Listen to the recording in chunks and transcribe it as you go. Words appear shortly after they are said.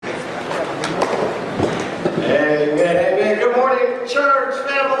Church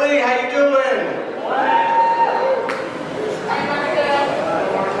family. How you doing?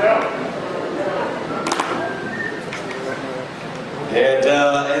 And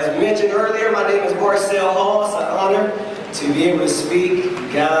as mentioned earlier, my name is Marcel Hall. It's an honor to be able to speak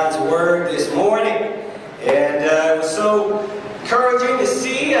God's Word this morning. And it was so encouraging to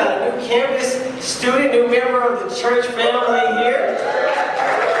see a new campus student, new member of the church family here.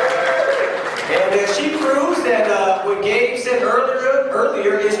 And she proves that what Gabe said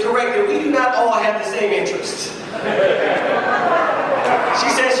earlier is correct, that we do not all have the same interests. She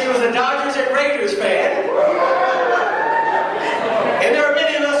said she was a Dodgers and Raiders fan. And there are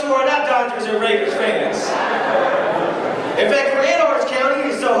many of us who are not Dodgers and Raiders fans. In fact, we're in Orange County,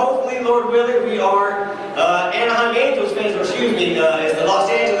 and so hopefully, Lord willing, we are Anaheim Angels fans, or excuse me, it's the Los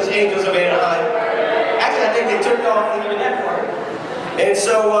Angeles Angels of Anaheim. Actually, I think they took off even that part. And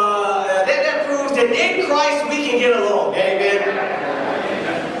so that proves that in Christ we can get along. Amen.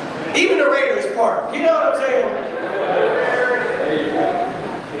 Even the Raiders part. You know what I'm saying?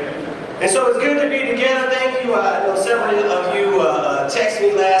 And so it's good to be together. Thank you. I know several of you texted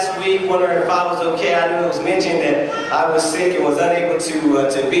me last week wondering if I was okay. I knew it was mentioned that I was sick and was unable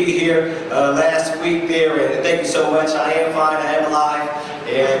to be here last week there. And thank you so much. I am fine. I am alive.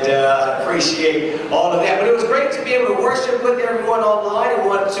 And I appreciate all of that. But it was great to be able to worship with everyone online and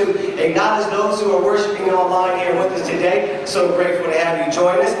want to acknowledge those who are worshiping online here with us today. So grateful to have you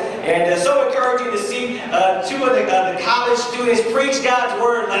join us. And so encouraging to see two of the college students preach God's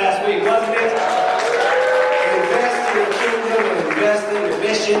Word last week, wasn't it? Invest in the kingdom and invest in the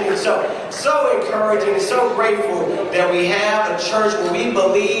mission. And so encouraging and so grateful that we have a church where we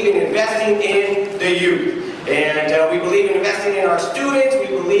believe in investing in the youth. And we believe in investing in our students, we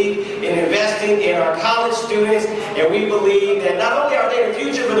believe in investing in our college students, and we believe that not only are they the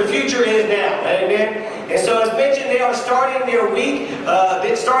future, but the future is now. Amen? And so as mentioned, they are starting their week,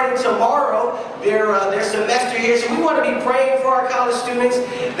 they're starting tomorrow, their semester here. So we want to be praying for our college students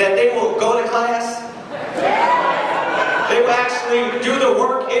that they will go to class. They will actually do the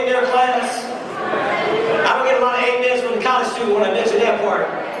work in their class. I don't get a lot of amens from the college student when I mention that part.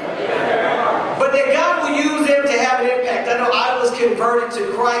 But that God will use them to have an impact. I know I was converted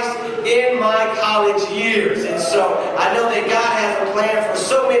to Christ in my college years. And so I know that God has a plan for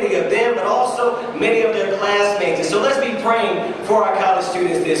so many of them, but also many of their classmates. And so let's be praying for our college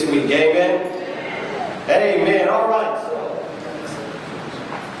students this week. Amen? Amen. All right.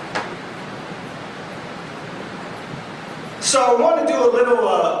 So I want to do a little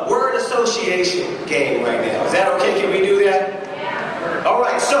word association game right now. Is that okay? Can we do that? Yeah. All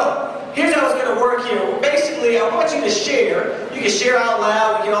right. So here's how it's going to work here. Basically, I want you to share. You can share out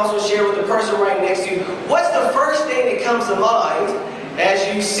loud. You can also share with the person right next to you. What's the first thing that comes to mind as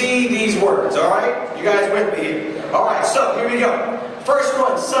you see these words? All right? You guys with me here? All right, so here we go. First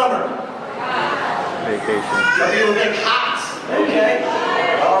one, summer. Vacation. Some people think hot. Okay?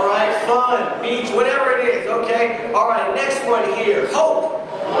 All right, fun, beach, whatever it is. Okay? All right, next one here, hope.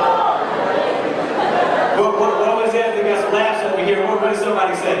 What was that? We got some laughs over here. What did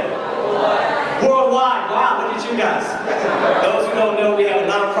somebody say? Worldwide. Wow, look at you guys. Those who don't know, we have a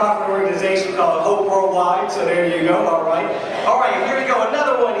non-profit organization called Hope Worldwide. So there you go. All right. All right, here we go.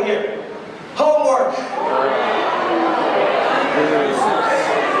 Another one here. Homework.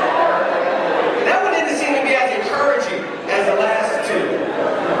 That one didn't seem to be as encouraging as the last two.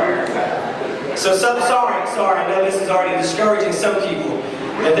 So sorry. I know this is already discouraging some people.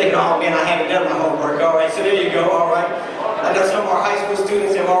 They're thinking, oh man, I haven't done my homework. All right, so there you go. All right. I know some of our high school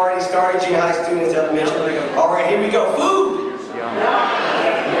students have already started, junior high students, elementary. All right, here we go. Food.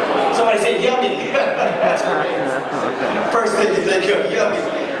 Somebody said yummy. That's great. First thing you think of, yummy.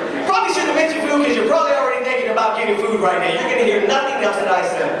 Probably shouldn't have mentioned food because you're probably already thinking about getting food right now. You're going to hear nothing else that I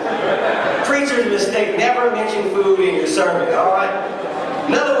say. Preacher's mistake. Never mention food in your sermon. All right.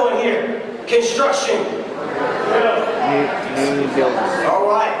 Another one here. Construction. All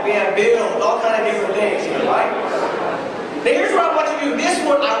right, we have bills, all kinds of different things here, right? Now here's what I want you to do. This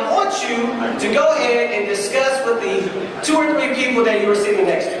one, I want you to go ahead and discuss with the 2 or 3 people that you are sitting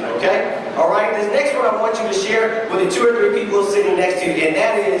next to, okay? All right, this next one I want you to share with the 2 or 3 people sitting next to you, and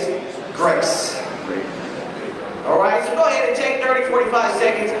that is grace. All right, so go ahead and take 30, 45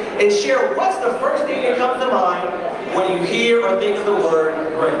 seconds and share what's the first thing that comes to mind when you hear or think of the word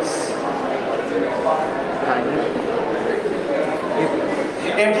grace.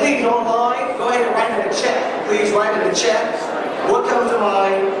 And please, online, go ahead and write in the chat. Please write in the chat what comes to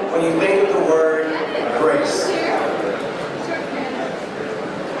mind when you think of the word grace. 3.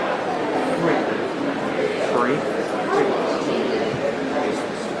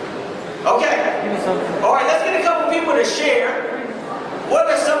 Okay. All right, let's get a couple people to share. What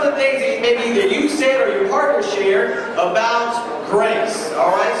are some of the things that maybe either you said or your partner shared about grace?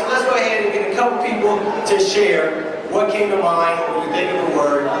 All right, so let's go ahead and get a couple people to share what came to mind when you think of the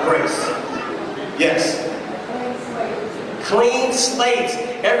word grace. Yes. Clean slate.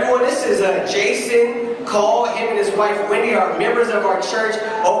 Everyone, this is Jason Call. Him and his wife Wendy are members of our church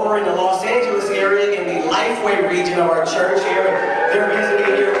over in the Los Angeles area in the Lifeway region of our church here. They're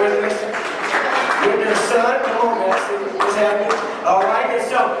visiting here with us. With their son. Come on, man. What's happening? All right, and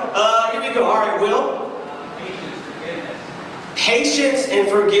so here we go. All right, Will. Patience and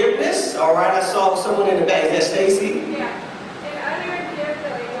forgiveness. All right, I saw someone in the back. Is that Stacy? Yeah.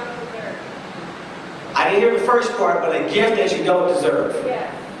 I didn't hear the first part, but a gift that you don't deserve.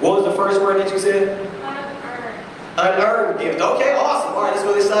 Yeah. What was the first word that you said? Unearned. Unearned gift. Okay, awesome. All right, let's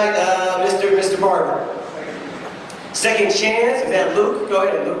go this side. Mr. Barber. Second chance. Is that Luke? Go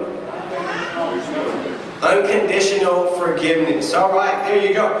ahead, Luke. Unconditional forgiveness. All right, there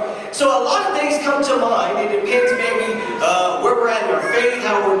you go. So a lot of things come to mind. It depends maybe where we're at in our faith,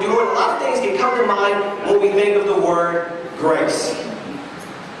 how we're doing. A lot of things can come to mind when we think of the word grace.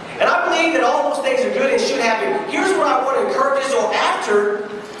 And I believe that all those things are good and should happen. Here's what I want to encourage us. So after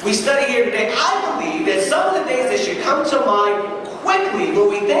we study here today, I believe that some of the things that should come to mind quickly when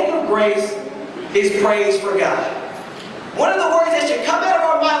we think of grace is praise for God. One of the words that should come out of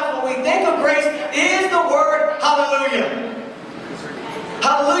our mouth when we think of grace is the word hallelujah.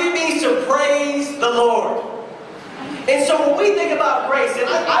 Hallelujah means to praise the Lord. And so when we think about grace, and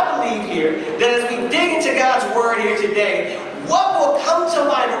I believe here that as we dig into God's word here today, what will come to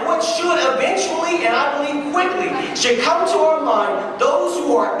mind, or what should eventually, and I believe quickly, should come to our mind, those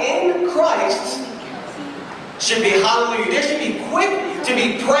who are in Christ should be hallelujah. There should be quick to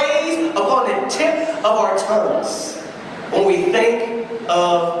be praised upon the tip of our tongues when we think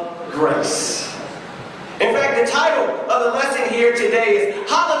of grace. In fact, the title of the lesson here today is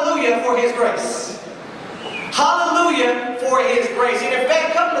Hallelujah for His Grace. Hallelujah for His grace. And in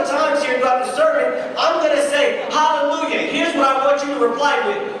fact, a couple of times here throughout the sermon, I'm going to say hallelujah. Here's what I want you to reply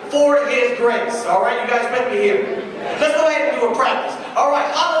with. For His grace. All right, you guys ready to hear? Let's go ahead and do a practice. All right,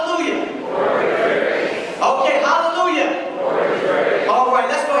 hallelujah. For His grace. Okay, hallelujah. For His grace. All right,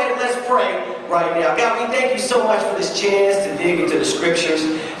 let's go ahead and let's pray right now. God, we thank you so much for this chance to dig into the scriptures.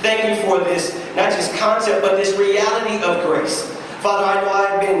 Thank you for this, not just concept, but this reality of grace. Father, I know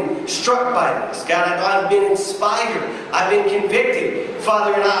I've been struck by this. God, I know I've been inspired. I've been convicted.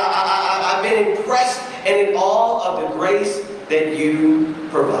 Father, and I've been impressed and in awe of the grace that you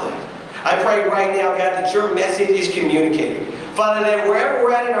provide. I pray right now, God, that your message is communicated. Father, that wherever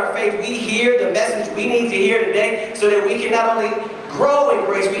we're at in our faith, we hear the message we need to hear today so that we can not only grow in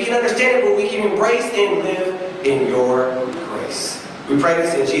grace, we can understand it, but we can embrace and live in your grace. We pray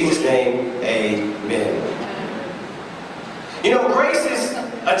this in Jesus' name, amen. You know, grace is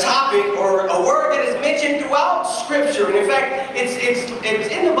a topic or a word that is mentioned throughout Scripture. And in fact, it's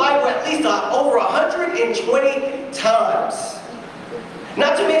in the Bible at least over 120 times.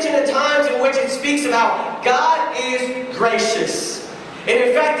 Not to mention the times in which it speaks of how God is gracious. And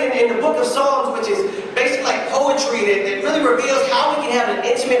in fact, in the book of Psalms, which is basically like poetry that really reveals how we can have an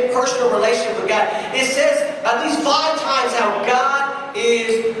intimate, personal relationship with God, it says at least 5 times how God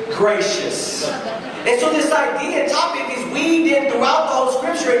is gracious. And so this idea and topic is weaved in throughout the whole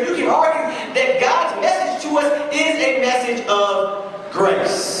Scripture, and you can argue that God's message to us is a message of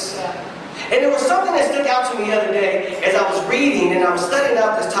grace. And there was something that stuck out to me the other day as I was reading and I was studying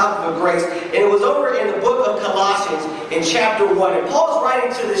out this topic of grace, and it was over in the book of Colossians in chapter 1. And Paul's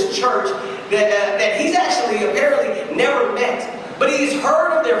writing to this church that he's actually apparently never met. But he's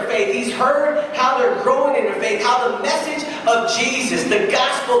heard of their faith. He's heard how they're growing in their faith, how the message of Jesus, the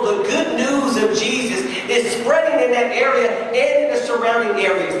gospel, the good news of Jesus is spreading in that area and in the surrounding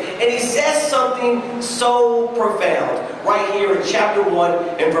areas. And he says something so profound right here in chapter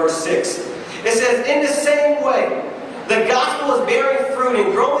 1 and verse 6. It says, in the same way, the gospel is bearing fruit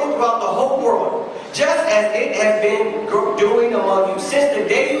and growing throughout the whole world, just as it has been doing among you since the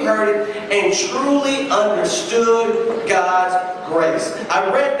day you heard it and truly understood God's grace. I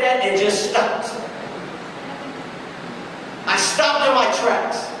read that and just stopped. I stopped in my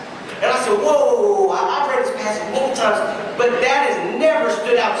tracks. And I said, whoa, I've read this passage many times, but that has never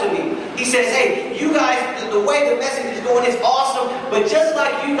stood out to me. He says, hey, you guys, the way the message is going is awesome, but just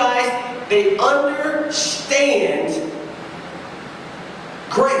like you guys, they understand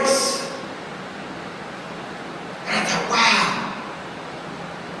grace. And I thought, wow.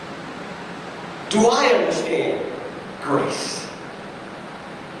 Do I understand grace?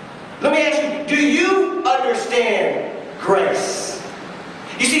 Let me ask you, do you understand grace?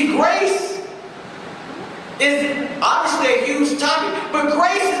 You see, grace is obviously a huge topic, but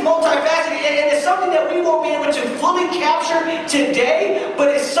grace is multifaceted, and it's something that we won't be able to fully capture today, but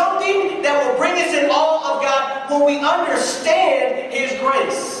it's something that will bring us in awe of God when we understand His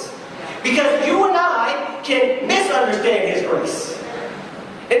grace. Because you and I can misunderstand His grace.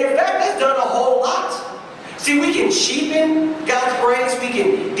 And in fact, that's done a whole lot. See, we can cheapen God's grace, we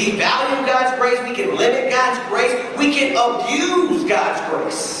can devalue God's grace, we can limit God's grace, we can abuse God's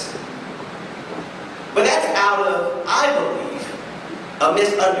grace. But that's out of, I believe, a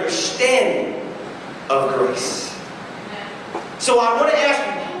misunderstanding of grace. So I want to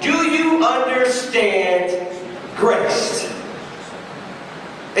ask you, do you understand grace?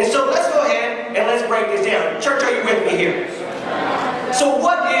 And so let's go ahead and let's break this down. Church, are you with me here? So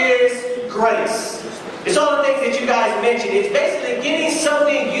what is grace? It's all the things that you guys mentioned. It's basically getting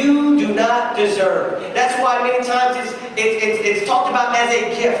something you do not deserve. That's why many times it's talked about as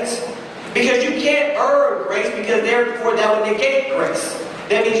a gift. Because you can't earn grace, because therefore that would negate grace.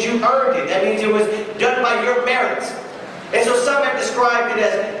 That means you earned it. That means it was done by your merits. And so some have described it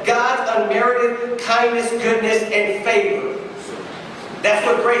as God's unmerited kindness, goodness, and favor. That's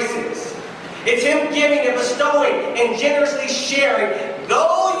what grace is. It's Him giving and bestowing and generously sharing,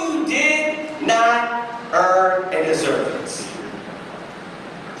 though you did not earn and deserve it.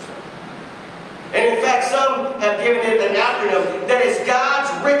 And in fact, some have given it an acronym that is God's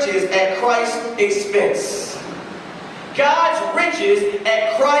riches at Christ's expense. God's riches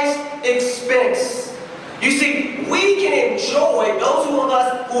at Christ's expense. You see, we can enjoy, those of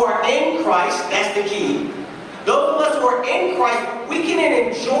us who are in Christ, that's the key. Those of us who are in Christ, we can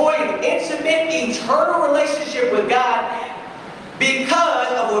enjoy an intimate, eternal relationship with God because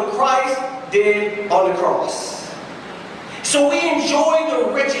of what Christ did on the cross. So we enjoy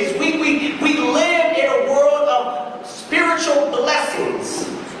the riches. We live in a world of spiritual blessings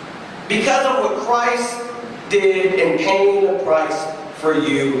because of what Christ did in paying the price for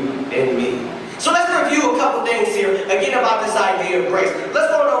you and me. So let's review a couple things here, again, about this idea of grace. Let's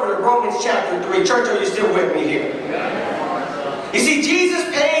go on over to Romans chapter 3. Church, are you still with me here? You see, Jesus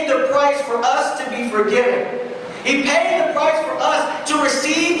paid the price for us to be forgiven. He paid the price for us to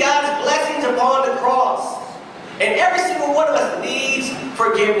receive God's blessings upon the cross. And every single one of us needs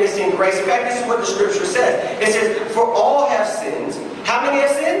forgiveness and grace. In fact, this is what the scripture says. It says, for all have sinned. How many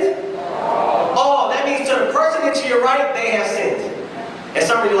have sinned? All. That means to the person and to your right, they have sinned. And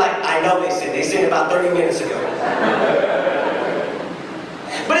some of you are like, I know they sinned. They sinned about 30 minutes ago.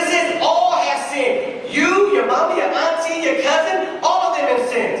 But it says, all have sinned. You, your mama, your auntie, your cousin, all of them have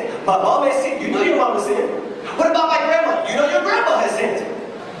sinned. My mama has sinned. You know your mama sinned. What about my grandma? You know your grandma has sinned.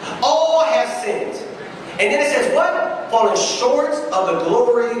 All have sinned. And then it says what? Falling short of the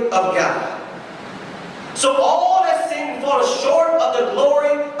glory of God. So all have sinned and fallen short of the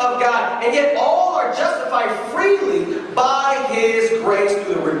glory of God. And yet all are justified freely by His grace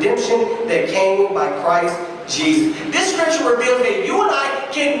through the redemption that came by Christ Jesus. This scripture reveals that you and I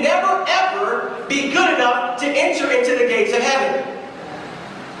can never ever be good enough to enter into the gates of heaven.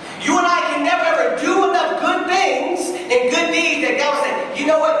 You and I can never ever do enough good things and good deeds that God will say, you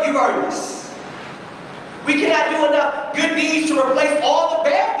know what, you've earned this. We cannot do enough good deeds to replace all the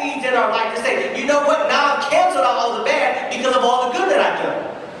bad deeds in our life to say, you know what, now I've canceled out all the bad because of all the good that I've done.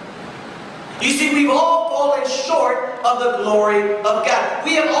 You see, we've all fallen short of the glory of God.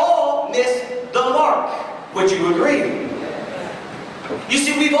 We have all missed the mark. Would you agree? You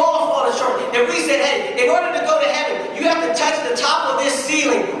see, we've all fallen short. If we said, hey, in order to go to heaven, you have to touch the top of this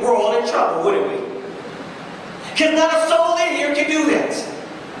ceiling, we're all in trouble, wouldn't we? Because not a soul in here can do that.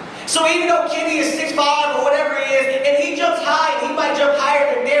 So even though Kenny is 6'5" or whatever he is, and he jumps high, and he might jump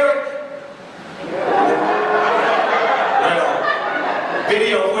higher than Derek.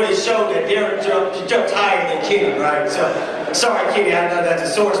 Video footage showed that Derek jumped higher than Kenny, right? So, sorry Kenny, I know that's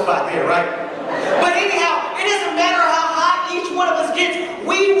a sore spot there, right? But anyhow, it doesn't matter how high each one of us gets,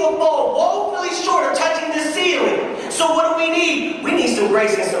 we will fall woefully short of touching the ceiling. So what do we need? We need some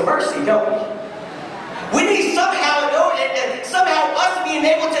grace and some mercy, don't we? We need somehow us being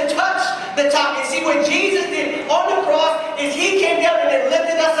able to touch the top and see what Jesus did on the cross is He came down and then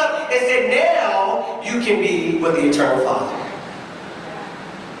lifted us up and said, now you can be with the eternal Father.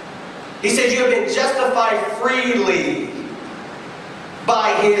 He said you have been justified freely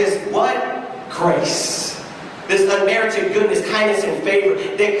by His what? Grace. This unmerited goodness, kindness, and favor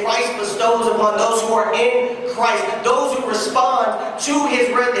that Christ bestows upon those who are in Christ, those who respond to His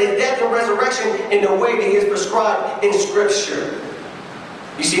death and resurrection in the way that He has prescribed in Scripture.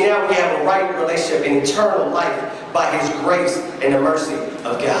 You see, now we have a right relationship and eternal life by His grace and the mercy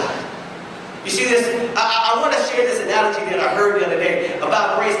of God. You see this? I want to share this analogy that I heard the other day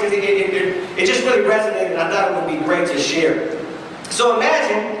about grace because it just really resonated, and I thought it would be great to share. So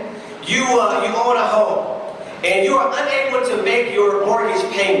imagine you own a home, and you are unable to make your mortgage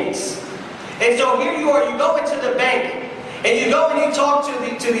payments. And so here you are, you go into the bank, and you go and you talk to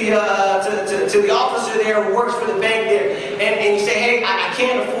the officer there who works for the bank there, and you say, hey, I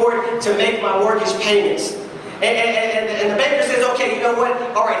can't afford to make my mortgage payments. And the banker says, okay, you know what?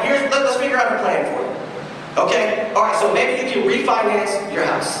 All right, let's figure out a plan for you. Okay? All right, so maybe you can refinance your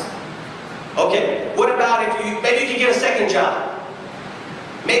house. Okay, what about if maybe you can get a second job?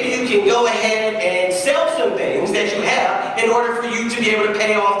 Maybe you can go ahead and sell some things that you have in order for you to be able to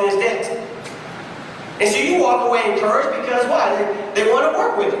pay off this debt. And so you walk away encouraged because why? They want to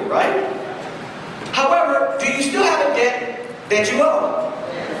work with you, right? However, do you still have a debt that you owe?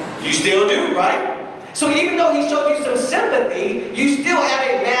 You still do, right? So even though he showed you some sympathy, you still have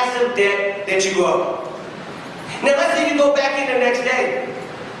a massive debt that you owe. Now let's say you go back in the next day.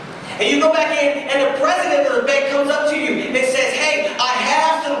 And you go back in and the president of the bank comes up to you and says, hey, I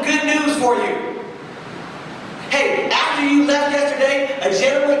have some good news for you. Hey, after you left yesterday, a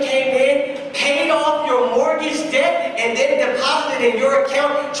gentleman came in, paid off your mortgage debt, and then deposited in your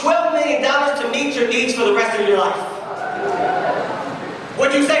account $12 million to meet your needs for the rest of your life.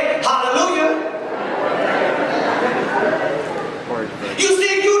 What'd you say? Hallelujah. You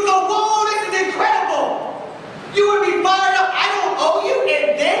see, you'd go, whoa, this is incredible. You would be fired up. I don't owe you,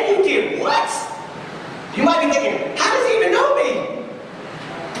 and then you did what? You might be thinking, how does he even know me?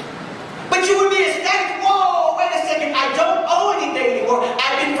 But you would be ecstatic. Whoa, wait a second. I don't owe anything anymore.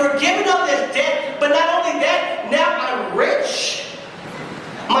 I've been forgiven of this debt, but not only that, now I'm rich.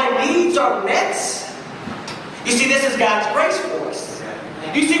 My needs are met. You see, this is God's grace for us.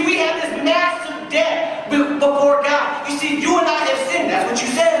 You see, we have this massive debt before God. You see, you and I have sinned. That's what you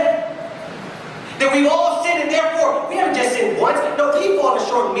said. That we've all sinned, and therefore, we haven't just sinned once. No, we've fallen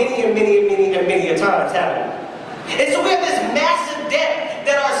short many a times, haven't we? And so we have this massive debt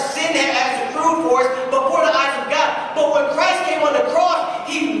that our sin has accrued for us before the eyes of God. But when Christ came on the cross,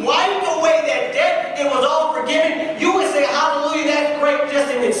 He wiped away that debt. It was all forgiven. You would say, hallelujah, that's great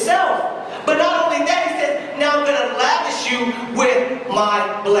just in itself. But not only that, He says, now I'm going to lavish you with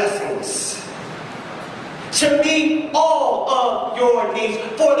my blessings to meet all of your needs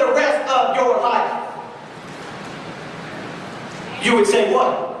for the rest of your life. You would say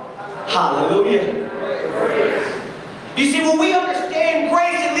what? Hallelujah. You see, when we understand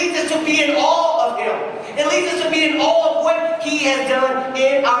grace, it leads us to be in awe of Him. It leads us to be in awe of what He has done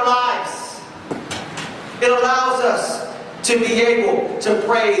in our lives. It allows us to be able to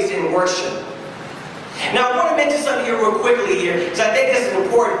praise and worship. Now, I want to mention something here real quickly here, because I think this is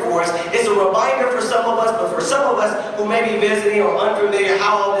important for us. It's a reminder for some of us, but for some of us who may be visiting or unfamiliar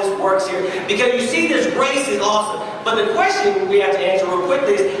how all this works here, because you see this grace is awesome. But the question we have to answer real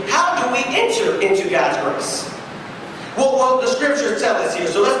quickly is, how do we enter into God's grace? Well, the scriptures tell us here.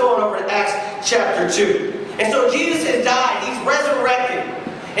 So let's go on over to Acts chapter 2. And so Jesus has died. He's resurrected.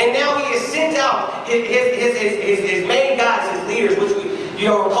 And now He has sent out his main guys, His leaders, which we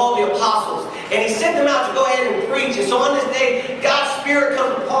are called the apostles. And He sent them out to go ahead and preach. And so on this day, God's Spirit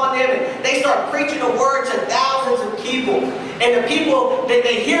comes upon them, and they start preaching the word to thousands of people. And the people,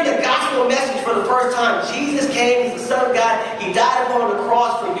 they hear the gospel message for the first time. Jesus came, He's the Son of God. He died upon the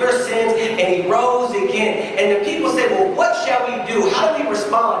cross for your sins, and He rose again. And the people say, well, what shall we do? How do we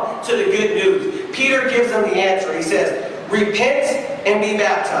respond to the good news? Peter gives them the answer. He says, repent and be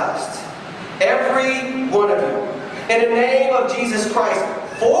baptized, every one of you, in the name of Jesus Christ,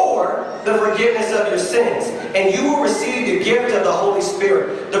 for the forgiveness of your sins, and you will receive the gift of the Holy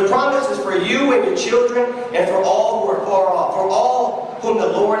Spirit. The promise is for you and your children, and for all who are far off, for all whom the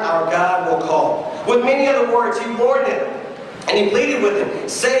Lord our God will call. With many other words, He warned them, and He pleaded with them,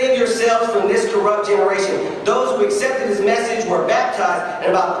 save yourselves from this corrupt generation. Those who accepted His message were baptized,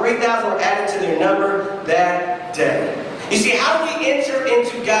 and about 3,000 were added to their number that day. You see, how do we enter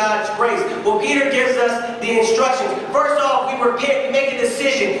into God's grace? Well, Peter gives us the instructions. First off, we repent, we make a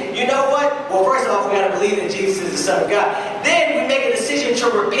decision. You know what? Well, first off, we got to believe that Jesus is the Son of God. Then we make a decision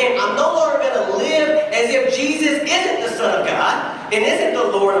to repent. I'm no longer going to live as if Jesus isn't the Son of God and isn't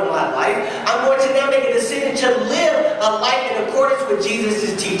the Lord of my life. I'm going to now make a decision to live a life in accordance with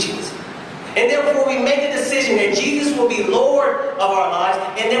Jesus' teachings. And therefore we make a decision that Jesus will be Lord of our lives,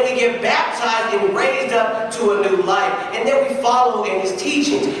 and then we get baptized and raised up to a new life. And then we follow in His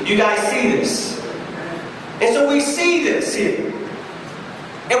teachings. You guys see this? And so we see this here.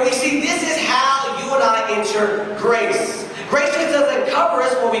 And we see this is how you and I enter grace. Grace just doesn't cover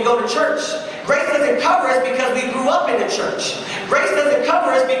us when we go to church. Grace doesn't cover us because we grew up in the church. Grace doesn't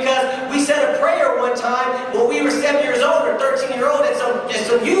cover us because we said a prayer one time when we were 7 years old or 13-year-old at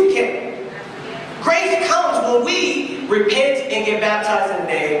some youth camp. Grace comes when we repent and get baptized in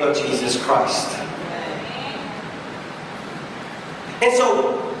the name of Jesus Christ. And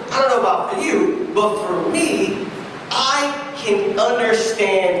so, I don't know about for you, but for me, I can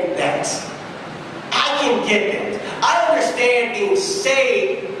understand that. I can get that. I understand being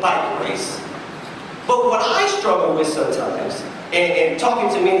saved by grace. But what I struggle with sometimes, and talking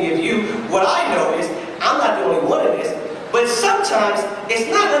to many of you, what I know is, I'm not the only one of this, but sometimes it's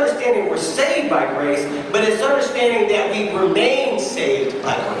not understanding we're saved by grace, but it's understanding that we remain saved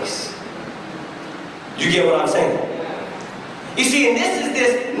by grace. You get what I'm saying? You see, and this is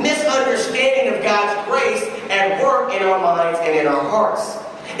this misunderstanding of God's grace at work in our minds and in our hearts.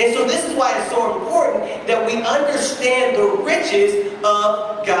 And so this is why it's so important that we understand the riches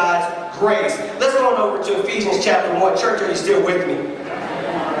of God's grace. Let's go on over to Ephesians chapter 1. Church, are you still with me?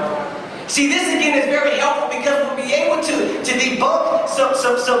 See, this again is very helpful because we'll be able to debunk some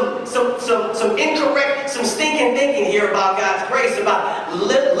incorrect, some stinking thinking here about God's grace, about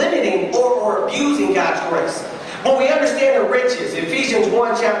limiting or abusing God's grace. When we understand the riches, Ephesians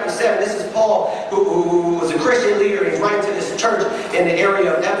 1 chapter 7, this is Paul who was a Christian leader. He's writing to this church in the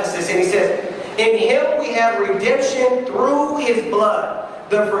area of Ephesus, and he says, in him we have redemption through his blood,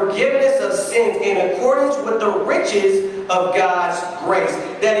 the forgiveness of sins in accordance with the riches of God's grace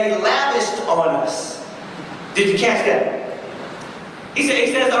that he lavished on us. Did you catch that? He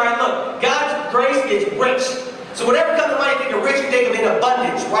says, all right, look, God's grace is rich. So whatever comes to mind, you think of rich, you think of in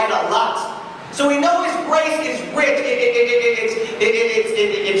abundance, right? A lot. So we know his grace is rich.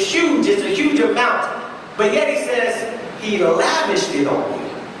 It's huge. It's a huge amount. But yet he says he lavished it on you.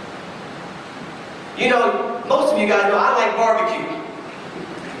 You know, most of you guys know I like barbecue.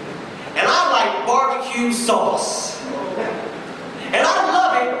 And I like barbecue sauce. And I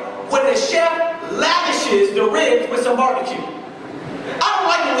love it when the chef lavishes the ribs with some barbecue. I don't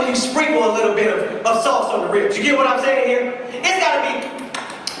like it when you sprinkle a little bit of sauce on the ribs. You get what I'm saying here? It's got to be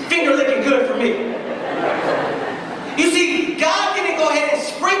finger licking good for me. You see, God didn't go ahead and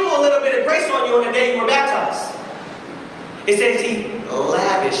sprinkle a little bit of grace on you on the day you were baptized. It says he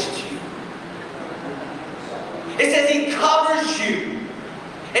lavished you. It says he covers you.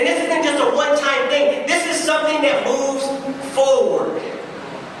 And this isn't just a one-time thing. This is something that moves forward.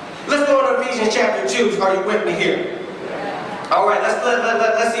 Let's go on to Ephesians chapter 2. Are you with me here? All right,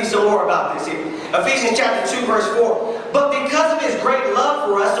 let's see some more about this here. Ephesians chapter 2, verse 4. But because of his great love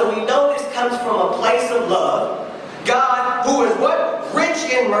for us, so we know this comes from a place of love, God, who is what? Rich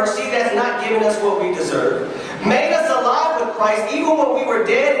in mercy, that's not giving us what we deserve, made us alive with Christ even when we were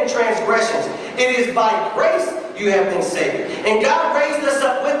dead in transgressions. It is by grace you have been saved. And God raised us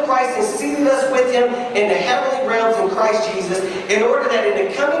up with Christ and seated us with him in the heavenly realms in Christ Jesus, in order that in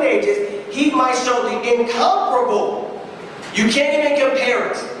the coming ages he might show the incomparable. You can't even compare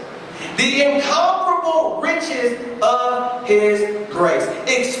it. The incomparable riches of his grace,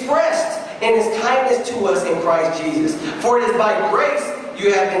 expressed in his kindness to us in Christ Jesus. For it is by grace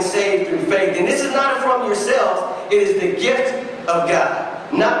you have been saved through faith. And this is not from yourselves, it is the gift of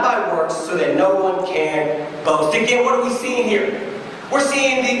God, not by works, so that no one can boast. Again, what are we seeing here? We're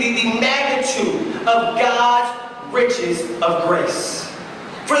seeing the magnitude of God's riches of grace.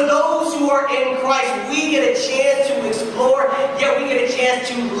 For those who are in Christ, we get a chance to explore, yet we get a chance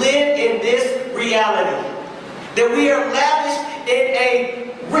to live in this reality. That we are lavished in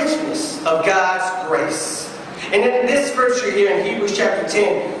a richness of God's grace. And then this scripture here in Hebrews chapter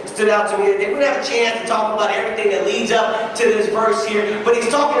 10 stood out to me. We didn't have a chance to talk about everything that leads up to this verse here. But he's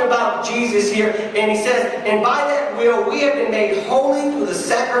talking about Jesus here. And he says, and by that will we have been made holy through the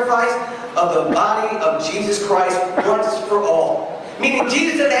sacrifice of the body of Jesus Christ once for all. Meaning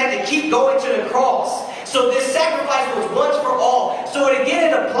Jesus doesn't have to keep going to the cross. So this sacrifice was once for all. So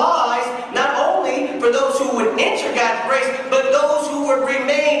again, it applies not only for those who would enter God's grace, but those who would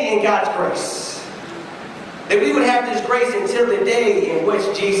remain in God's grace. That we would have this grace until the day in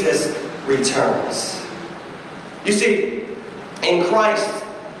which Jesus returns. You see, in Christ,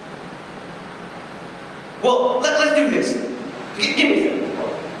 well, let's do this. Give me that.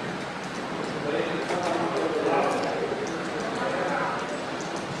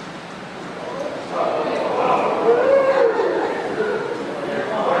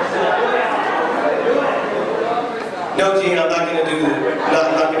 No, Gene, I'm not going to do that.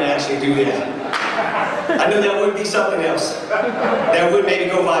 I'm not going to actually do that. I know that would be something else. That would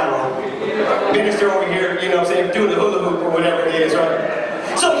maybe go viral. Minister over here, you know what I'm saying, doing the hula hoop or whatever it is,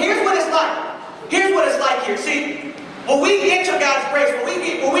 right? So here's what it's like. Here's what it's like here. See, When we enter God's grace,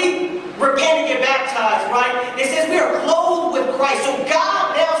 when we repent and get baptized, right? It says we are clothed with Christ. So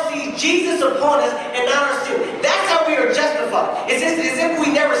God now sees Jesus upon us and not our sin. That's how we are justified. It's as if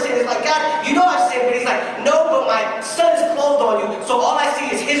we never sinned. It's like, God, you know I've sinned, but He's like, no, but my Son is clothed on you, so all I see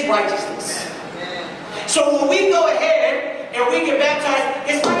is His righteousness. So when we go ahead and we get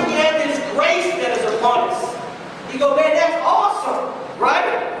baptized, it's like we have this grace that is upon us. You go, man, that's awesome, right?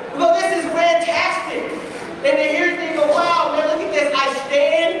 We go, this is fantastic. And then here's the thing, go, wow, man, look at this. I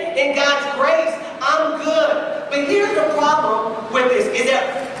stand in God's grace. I'm good. But here's the problem with this, is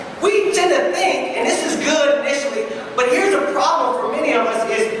that we tend to think, and this is good initially, but here's the problem for many of us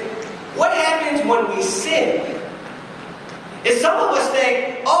is, what happens when we sin? Is some of us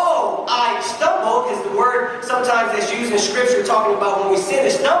think, oh, I stumble, because the word sometimes that's used in Scripture talking about when we sin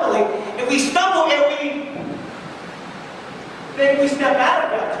is stumbling, and we stumble and we step out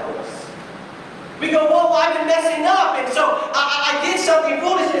of God's grace. We go, whoa, I've been messing up, and so I did something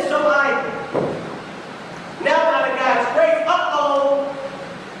foolish, and so now I'm out of God's grace. Uh-oh.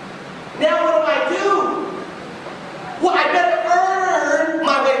 Now what do? Well, I better earn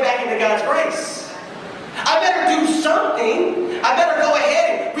my way back into God's grace. I better do something. I better go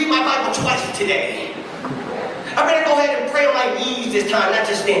ahead and read my Bible twice today. I better go ahead and pray on my knees this time, not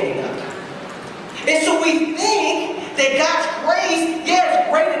just standing up. And so we think that God's grace, yeah, it's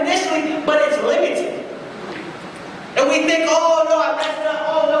great initially, but it's limited. And we think, oh no, I messed up.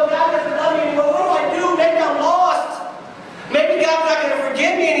 Oh no, God doesn't love me anymore. What do I do? Maybe I'm lost. Maybe God's not going to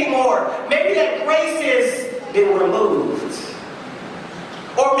forgive me anymore. Maybe that grace has been removed.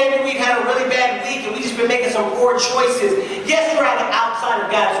 Or maybe we've had a really bad week and we've just been making some poor choices. Yes, you're outside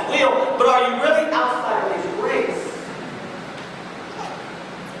of God's will, but are you really outside of His grace?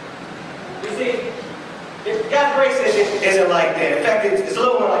 You see, God's grace isn't like that. In fact, it's a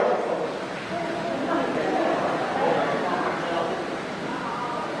little more like that.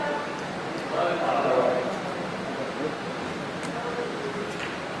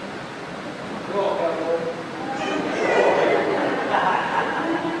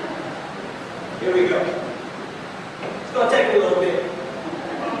 Here we go. It's going to take me a little bit.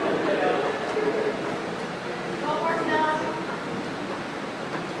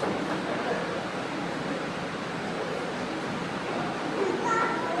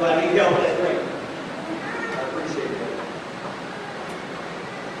 Well, I need help. That's great. I appreciate that.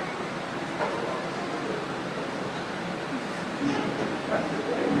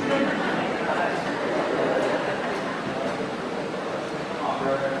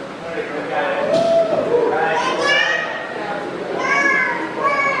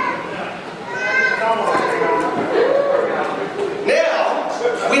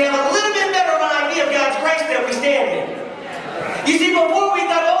 You see, before we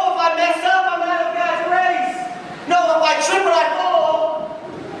thought, oh, if I mess up, I'm out of God's grace. No, if I trip or I fall.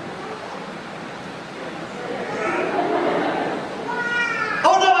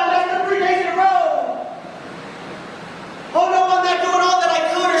 Oh no, I messed up 3 days in a row. Oh no, I'm not doing all that I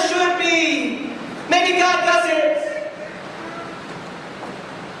could or should be. Maybe God doesn't.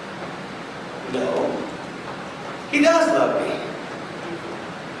 No. He does love me.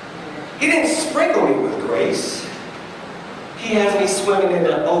 He didn't sprinkle me with grace. He has me swimming in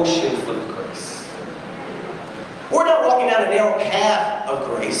the ocean full of grace. We're not walking down a narrow path of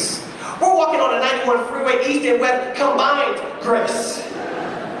grace. We're walking on a 91 freeway east and west combined grace.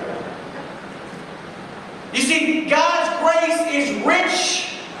 You see, God's grace is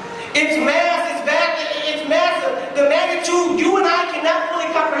rich. It's it's massive. The magnitude you and I cannot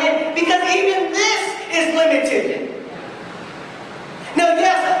fully comprehend because even this is limited. Now,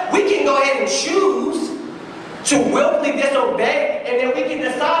 yes, we can go ahead and choose to willfully disobey, and then we can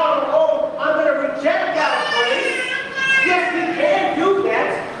decide on our own, I'm going to reject God's grace. Yes, we can do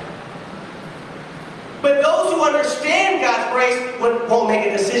that. But those who understand God's grace won't make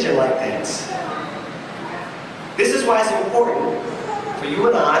a decision like that. This is why it's important for you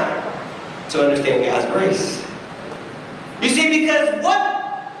and I to understand God's grace. You see, because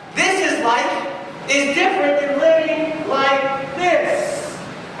what this is like is different than living like this.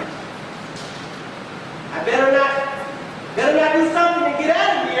 I better not do something to get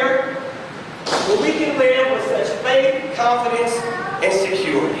out of here, but we can live with such faith, confidence, and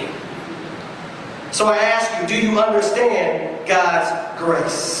security. So I ask you, do you understand God's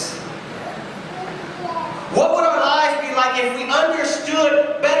grace? What would our lives be like if we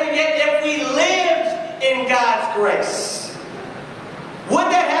understood, better yet, if we lived in God's grace? Would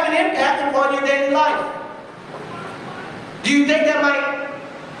that have an impact upon your daily life? Do you think that might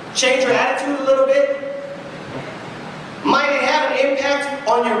change your attitude a little bit? Might it have an impact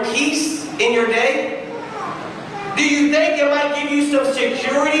on your peace in your day? Do you think it might give you some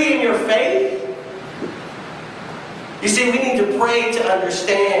security in your faith? You see, we need to pray to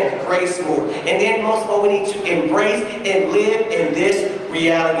understand grace more. And then most of all, we need to embrace and live in this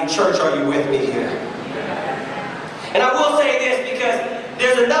reality. Church, are you with me here? And I will say this because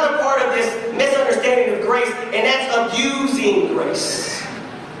there's another part of this misunderstanding of grace, and that's abusing grace.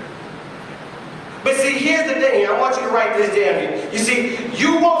 But see, here's the thing. I want you to write this down here. You see,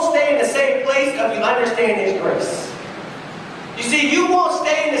 you won't stay in the same place if you understand His grace. You see, you won't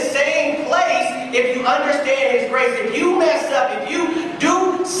stay in the same place if you understand His grace. If you mess up, if you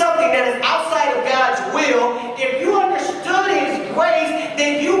do something that is outside of God's will, if you understood His grace,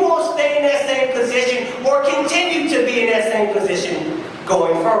 then you won't stay in that same position or continue to be in that same position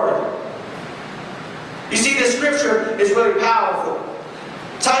going further. You see, the scripture is really powerful.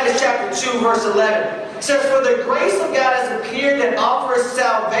 Titus chapter 2, verse 11 says, "For the grace of God has appeared that offers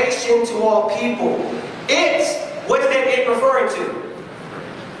salvation to all people." What's that it referring to?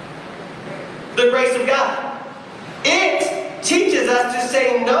 The grace of God. It teaches us to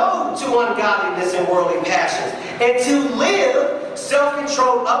say no to ungodliness and worldly passions, and to live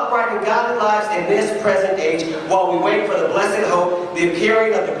self-controlled, upright, and godly lives in this present age, while we wait for the blessed hope, the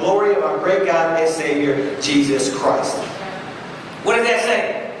appearing of the glory of our great God and Savior, Jesus Christ. What does that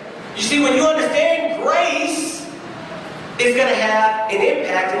say? You see, when you understand grace, it's going to have an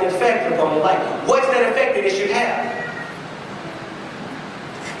impact and effect upon your life. What's that effect that it should have?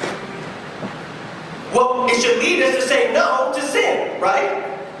 Well, it should lead us to say no to sin, right?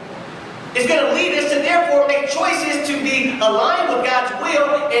 It's going to lead us to therefore make choices to be aligned with God's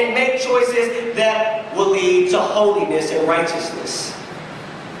will and make choices that will lead to holiness and righteousness.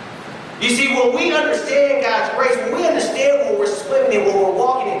 You see, when we understand God's grace, when we understand what we're swimming in, what we're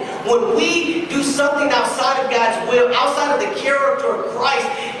walking in, when we do something outside of God's will, outside of the character of Christ,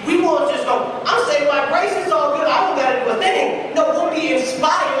 we won't just go, I'm saying my grace is all good, I don't got to do a thing. No, we'll be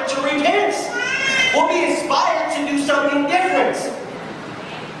inspired to repent. We'll be inspired to do something different.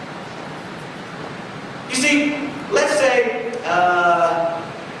 You see, let's say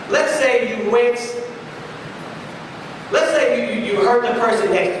you hurt the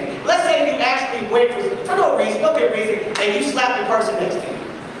person next to you. Let's say you actually went for no reason, no good reason, and you slapped the person next to you.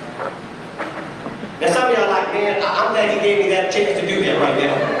 Now some of y'all are like, man, I'm glad he gave me that chance to do that right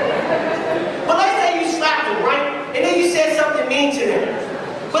now. But let's say you slapped him, right? And then you said something mean to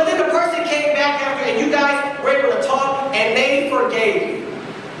them. But then the person came back after, and you guys were able to talk, and they forgave you.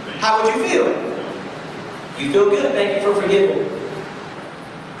 How would you feel? You feel good. Thank you for forgiving.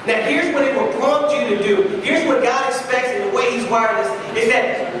 Now here's what it will prompt you to do. Here's what God expects in the way He's wired us, is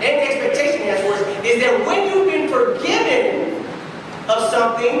that, and the expectation He has for us, is that when you've been forgiven of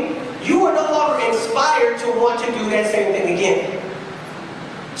something, you are no longer inspired to want to do that same thing again.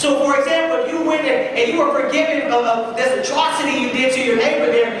 So for example, if you went and you were forgiven of this atrocity you did to your neighbor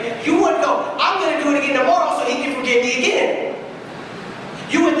there, you wouldn't go, I'm going to do it again tomorrow so he can forgive me again.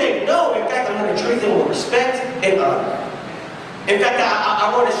 You would think, no, in fact, I'm going to treat them with respect and honor. In fact,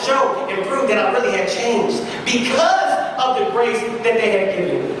 I want to show and prove that I really had changed because of the grace that they had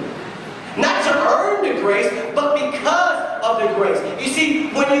given me. Not to earn the grace, but because of the grace. You see,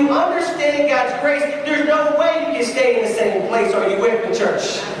 when you understand God's grace, there's no way you can stay in the same place. Are you with me,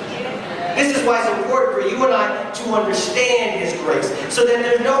 church? This is why it's important for you and I to understand His grace, so that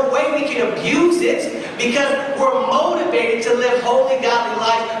there's no way we can abuse it, because we're motivated to live holy, godly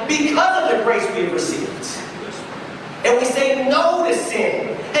lives because of the grace we've received. And we say no to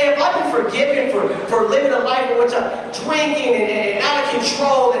sin. Hey, if I've been forgiven for living a life in which I'm drinking and out of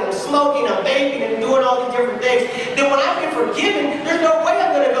control, and I'm smoking, I'm vaping, and doing all these different things, then when I've been forgiven, there's no way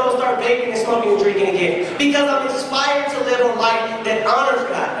I'm going to go and start vaping and smoking and drinking again, because I'm inspired to live a life that honors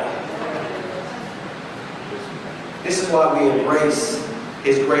God. This is why we embrace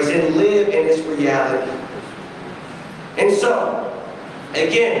His grace and live in His reality. And so,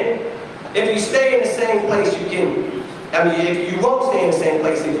 again, if you stay in the same place, if you won't stay in the same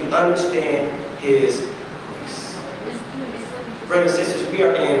place if you understand His grace. Brothers and sisters, we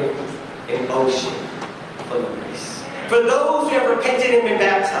are in an ocean full of grace. For those who have repented and been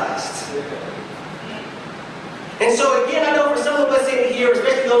baptized. And so again, I know for some of us in here,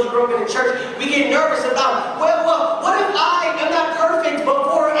 especially those who grew up in the church, we get nervous about, well, what if I am not perfect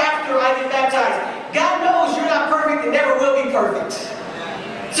before or after I get baptized? God knows you're not perfect and never will be perfect.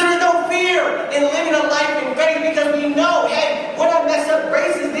 So there's no fear in living a life in faith, because we know, hey, when I mess up,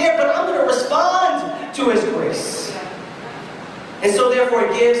 grace is there, but I'm going to respond to His grace. And so therefore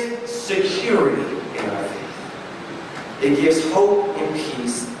it gives security in our faith. It gives hope and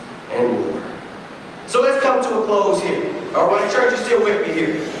peace and more. So let's come to a close here. All right, church, is still with me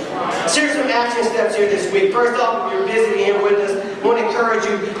here. Here's some action steps here this week. First off, if you're visiting here with us, I want to encourage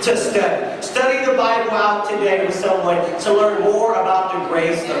you to study. Study the Bible out today with someone to learn more about the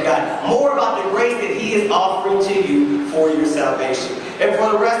grace of God. More about the grace that He is offering to you for your salvation. And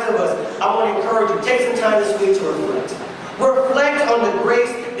for the rest of us, I want to encourage you, take some time this week to reflect. Reflect on the grace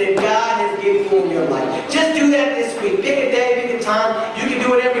that God has given you in your life. Just do that this week. Pick a day, pick a time. You can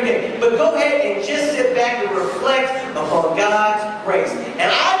do it every day. But go ahead and just sit back and reflect upon God's grace. And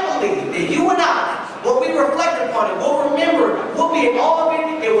I believe that you and I, when we reflect upon it, we'll remember it. We'll be in awe of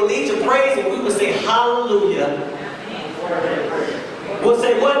it. It will lead to praise, and we will say hallelujah. We'll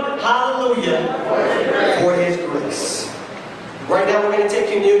say what? Hallelujah for His grace. Right now we're going to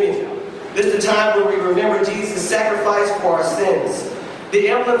take communion. This is the time where we remember Jesus' sacrifice for our sins. The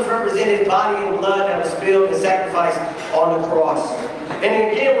emblems represented body and blood that was spilled and sacrificed on the cross.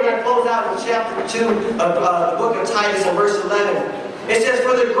 And again, we're going to close out with chapter 2 of the book of Titus in verse 11. It says,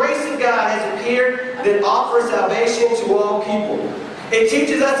 "For the grace of God has appeared that offers salvation to all people." It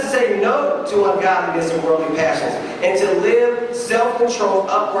teaches us to say no to ungodliness and worldly passions, and to live self-controlled,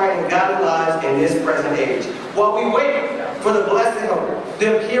 upright, and godly lives in this present age, while we wait for the blessed hope,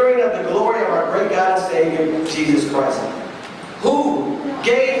 the appearing of the glory of our great God and Savior, Jesus Christ, who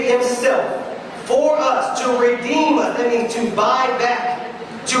gave Himself for us to redeem us. That means to buy back,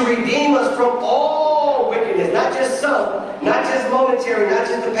 to redeem us from all wickedness, not just some, not just momentary, not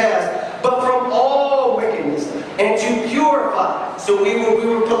just the past, but from all wickedness, and to purify. So we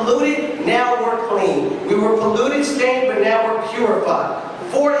were polluted, now we're clean. We were polluted, stained, but now we're purified.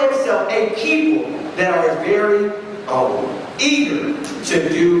 For Himself, a people that are His very own, eager to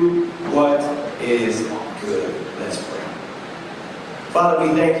do what is good. Let's pray. Father,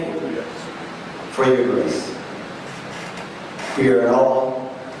 we thank you for your grace. We are in awe,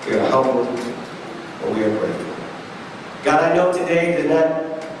 we are humbled, and we are grateful. God, I know today does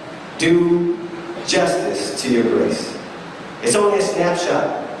not do justice to your grace. It's only a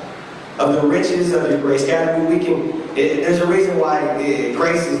snapshot of the riches of your grace. God, there's a reason why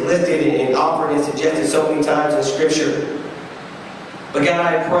grace is listed and offered and suggested so many times in Scripture. But God,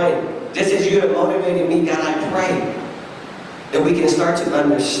 I pray, just as you have motivated me, God, I pray that we can start to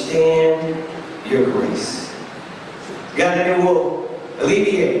understand your grace. God, that it will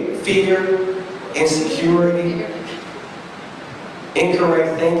alleviate fear, insecurity,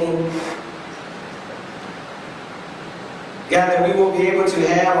 incorrect thinking. God, that we will be able to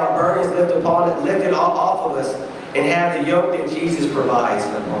have our burdens lifted off of us and have the yoke that Jesus provides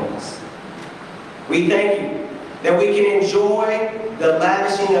upon us. We thank you that we can enjoy the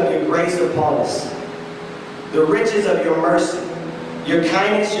lavishing of your grace upon us, the riches of your mercy, your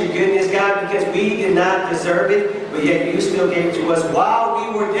kindness, your goodness, God, because we did not deserve it, but yet you still gave it to us. While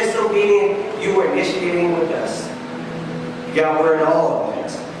we were disobedient, you were initiating with us. God, we're in awe of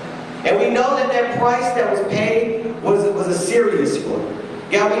that. And we know that that price that was paid was a serious one.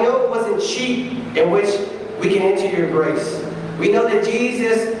 God, we know it wasn't cheap in which we can enter your grace. We know that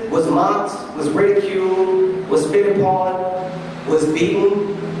Jesus was mocked, was ridiculed, was spit upon, was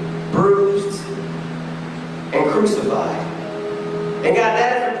beaten, bruised, and crucified. And God,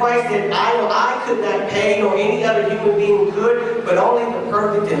 that is the price that I could not pay, nor any other human being could, but only the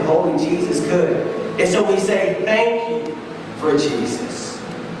perfect and holy Jesus could. And so we say, thank you for Jesus.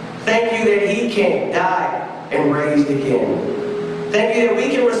 Thank you that He came, died, and raised again. Thank you that we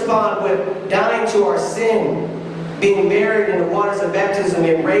can respond with dying to our sin, being buried in the waters of baptism,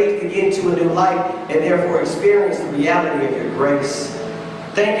 and raised again to a new life, and therefore experience the reality of your grace.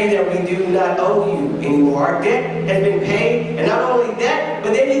 Thank you that we do not owe you anymore. Our debt has been paid, and not only that,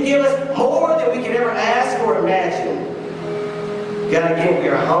 but then you give us more than we can ever ask or imagine. God, again, we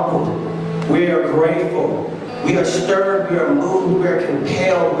are humbled. We are grateful. We are stirred. We are moved. We are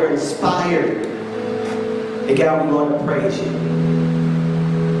compelled. We are inspired. And God, we want to praise you.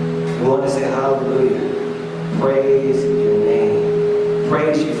 We want to say hallelujah. Praise your name.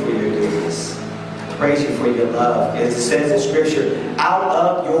 Praise you for your goodness. Praise you for your love. As it says in Scripture, out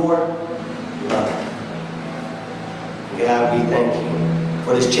of your love. God, we thank you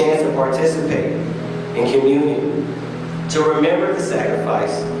for this chance to participate in communion, to remember the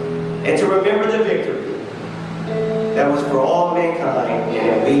sacrifice, and to remember the victory that was for all mankind and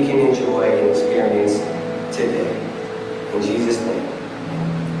that we can enjoy and experience today. In Jesus' name.